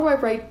I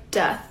write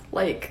death,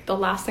 like the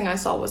last thing I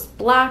saw was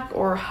black,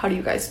 or how do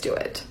you guys do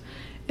it?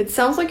 It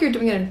sounds like you're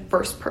doing it in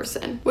first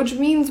person, which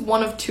means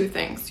one of two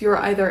things. You're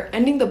either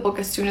ending the book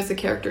as soon as the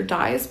character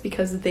dies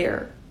because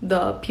they're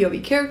the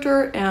POV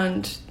character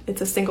and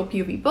it's a single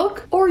POV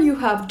book, or you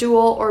have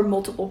dual or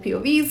multiple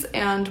POVs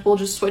and we'll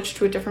just switch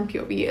to a different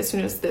POV as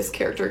soon as this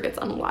character gets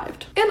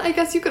unalived. And I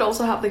guess you could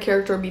also have the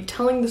character be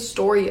telling the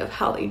story of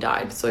how they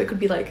died, so it could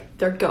be like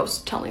their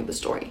ghost telling the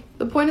story.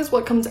 The point is,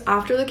 what comes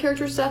after the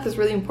character's death is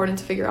really important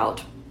to figure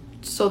out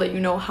so that you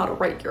know how to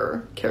write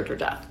your character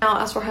death. Now,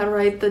 as for how to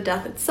write the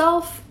death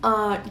itself,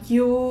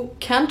 you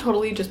can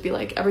totally just be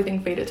like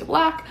everything faded to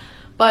black,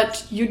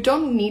 but you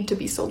don't need to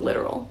be so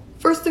literal.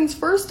 First things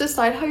first,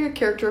 decide how your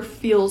character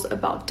feels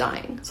about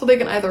dying. So they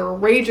can either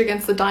rage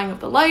against the dying of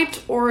the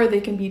light, or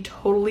they can be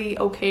totally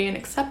okay and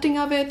accepting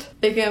of it.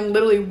 They can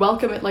literally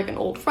welcome it like an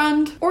old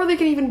friend, or they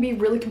can even be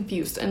really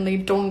confused and they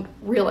don't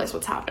realize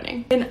what's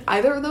happening. In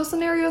either of those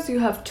scenarios, you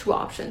have two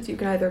options. You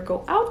can either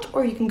go out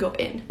or you can go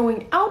in.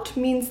 Going out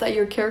means that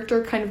your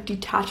character kind of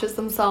detaches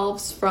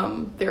themselves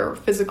from their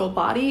physical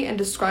body and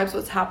describes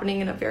what's happening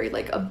in a very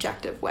like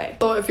objective way.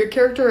 So if your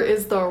character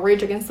is the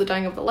rage against the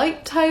dying of the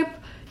light type,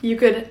 you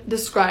could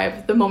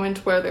describe the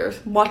moment where they're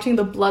watching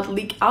the blood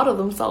leak out of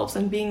themselves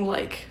and being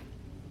like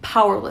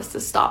powerless to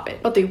stop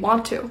it, but they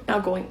want to. Now,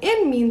 going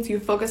in means you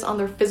focus on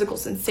their physical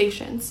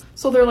sensations.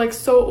 So they're like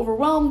so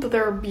overwhelmed that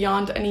they're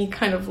beyond any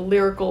kind of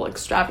lyrical,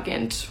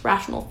 extravagant,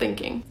 rational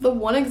thinking. The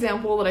one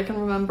example that I can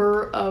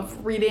remember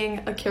of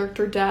reading a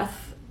character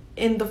death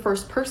in the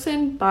first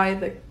person by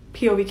the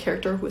POV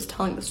character who is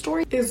telling the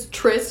story is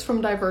Tris from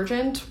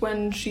Divergent.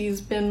 When she's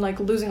been like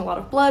losing a lot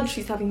of blood,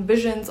 she's having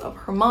visions of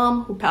her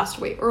mom who passed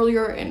away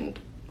earlier in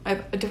a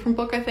different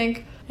book, I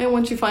think. And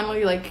when she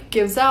finally like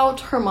gives out,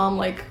 her mom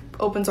like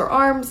opens her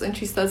arms and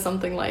she says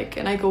something like,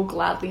 "And I go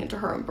gladly into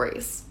her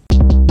embrace."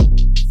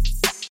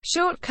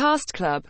 Short Cast Club.